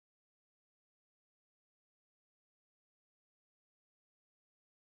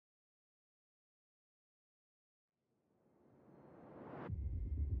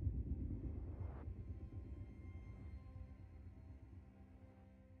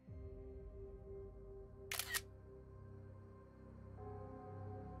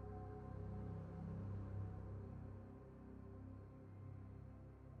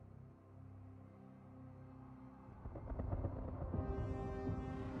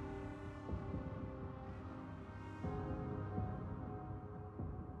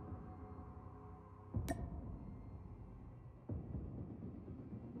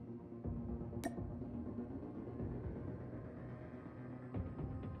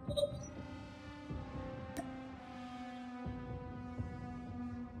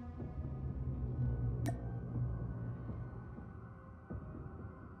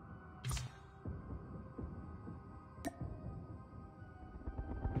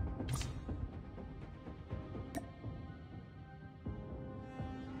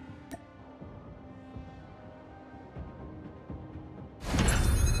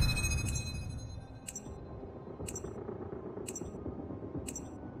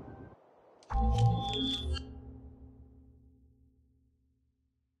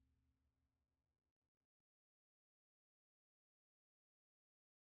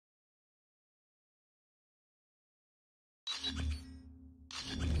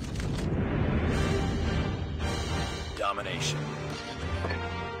domination.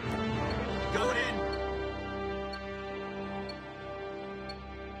 Going in.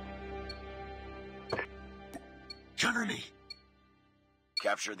 Cover me.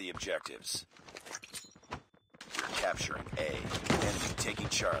 Capture the objectives. We're capturing A. Enemy taking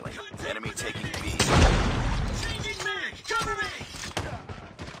Charlie. Enemy taking B. Changing mag. Cover me.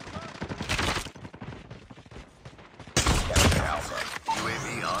 Capture Alpha.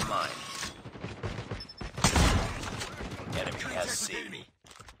 UAV online. Enemy has C. Enemy.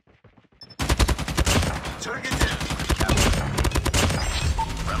 Target down. Capture B.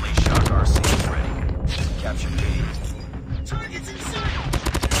 Friendly shock RC is ready. Capture B. Target's in sight.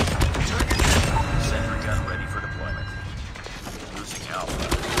 Target down. Sentry gun ready for deployment. Losing Alpha.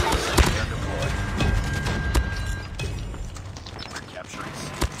 Sentry gun deployed. We're capturing C.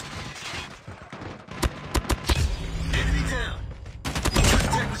 Enemy down.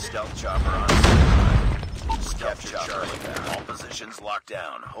 Contact with Stealth chopper on standby. Stealth chopper. All positions locked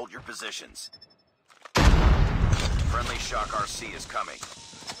down. Hold your positions. Friendly shock RC is coming.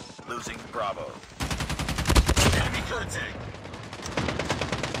 Losing Bravo. enemy contact.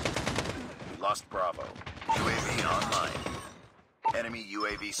 We lost Bravo. UAV online. Enemy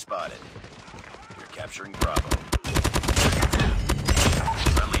UAV spotted. We're capturing Bravo.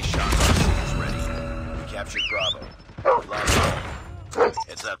 Friendly shock RC is ready. We captured Bravo. We lost Bravo.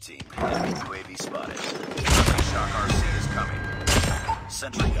 Heads up, team. Enemy UAV spotted. Friendly shock RC is coming.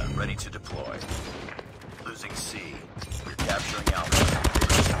 Sentry gun ready to deploy. Losing C. We're capturing Alpha.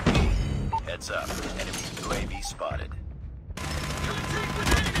 Losing B. Heads up. Enemy UAV spotted. Contact with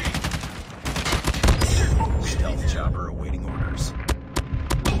enemy. Stealth chopper awaiting orders.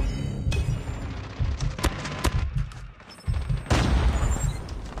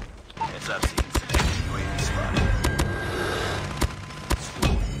 Heads up, team. Enemy UAV spotted.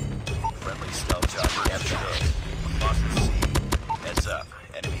 Friendly stealth chopper captured A. Lost the C. Heads up.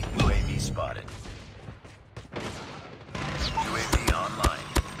 Enemy UAV spotted. UAV online.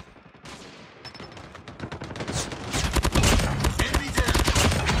 Enemy down.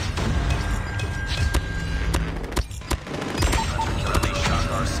 Friendly shock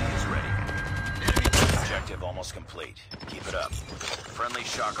RC is ready. Enemy contact. Objective almost complete. Keep it up. Friendly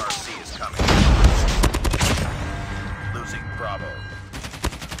shock RC is coming. Losing Bravo.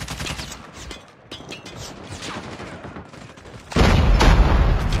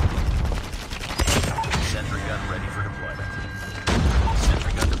 Sentry gun ready for deployment.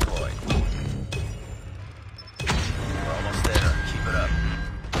 Sentry gun deployed. We're almost there. Keep it up.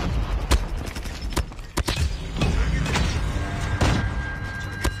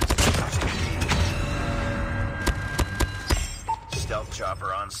 Stealth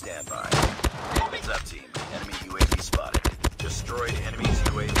chopper on standby. Heads up, team. Enemy UAV spotted. Destroyed enemy's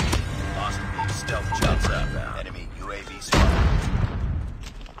UAV. Lost B. Stealth chops up. Enemy UAV spotted.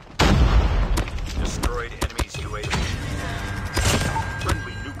 Destroyed enemy's UAV.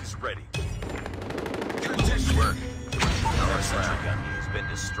 Friendly nuke is ready. Contact Work. Our sentry gun has been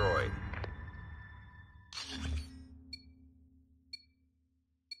destroyed.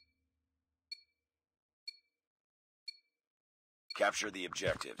 Capture the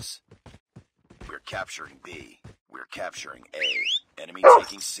objectives. We're capturing B. We're capturing A. Enemy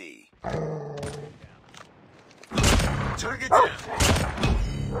taking C. Target down.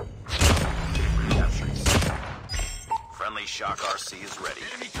 We're capturing C. Friendly shock RC is ready.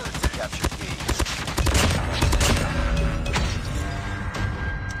 Enemy contact. Capture B.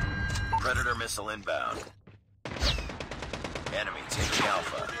 Predator missile inbound. Enemy taking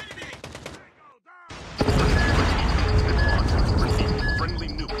Alpha. Friendly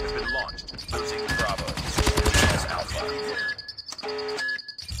nuke has been launched. Losing Bravo. Has Alpha.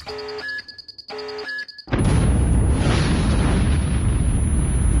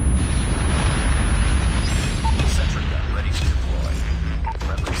 Sentry gun ready to deploy.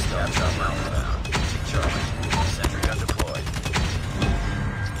 Friendly stealth chopper outbound. Losing Charlie. Sentry gun deployed.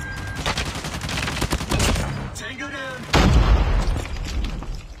 Tango down.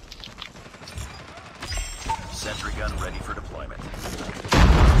 Sentry gun ready for deployment.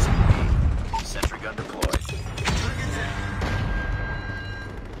 Losing B. Sentry gun deployed. Target down.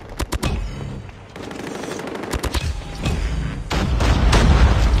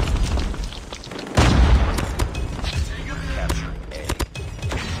 Tango down. Capturing A.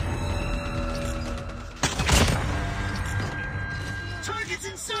 Target's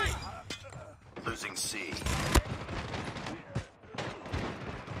in sight. Losing C.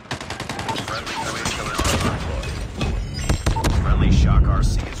 Friendly UAV deployed. Friendly shock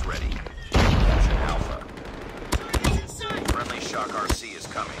RC is ready. Capture Alpha. Target's in sight. Friendly shock RC is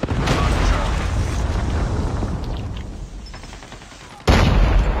coming. Lost Charlie.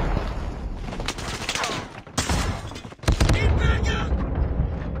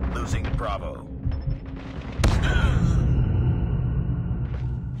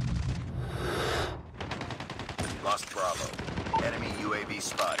 Lost Bravo. Enemy UAV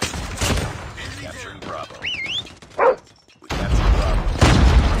spotted. Capturing Bravo. We captured Bravo.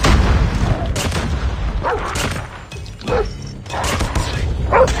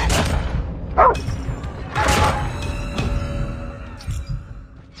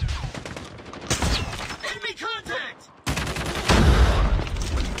 Enemy contact!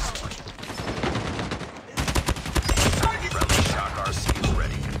 Friendly Shock RC is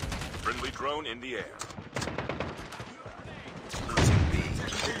ready. Friendly drone in the air. Losing B.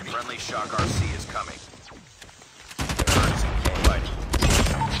 Friendly Shock RC is coming. Losing K. Fighting.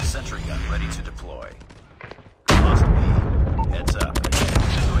 Sentry gun ready to deploy. Lost B. Heads up.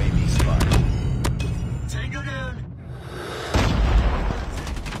 UAV spotted. Tango down!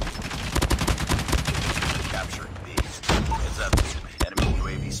 Capturing B. Heads up. Enemy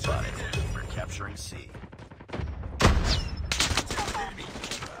UAV spotted. We're capturing C. Capture B.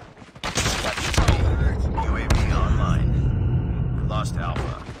 UAV online. We lost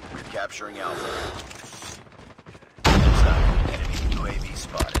Alpha. We're capturing Alpha. Heads up. Enemy UAV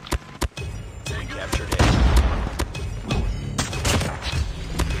spotted. We captured A.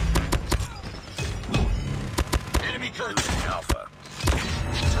 Enemy contact! Losing Alpha.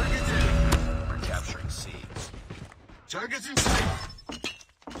 Target's in! We're capturing C. Target's in sight!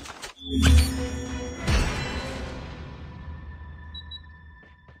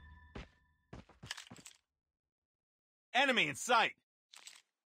 Enemy in sight.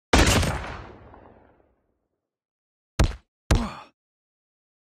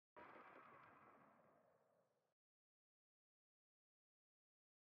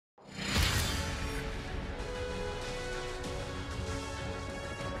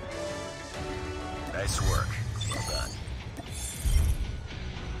 Nice work.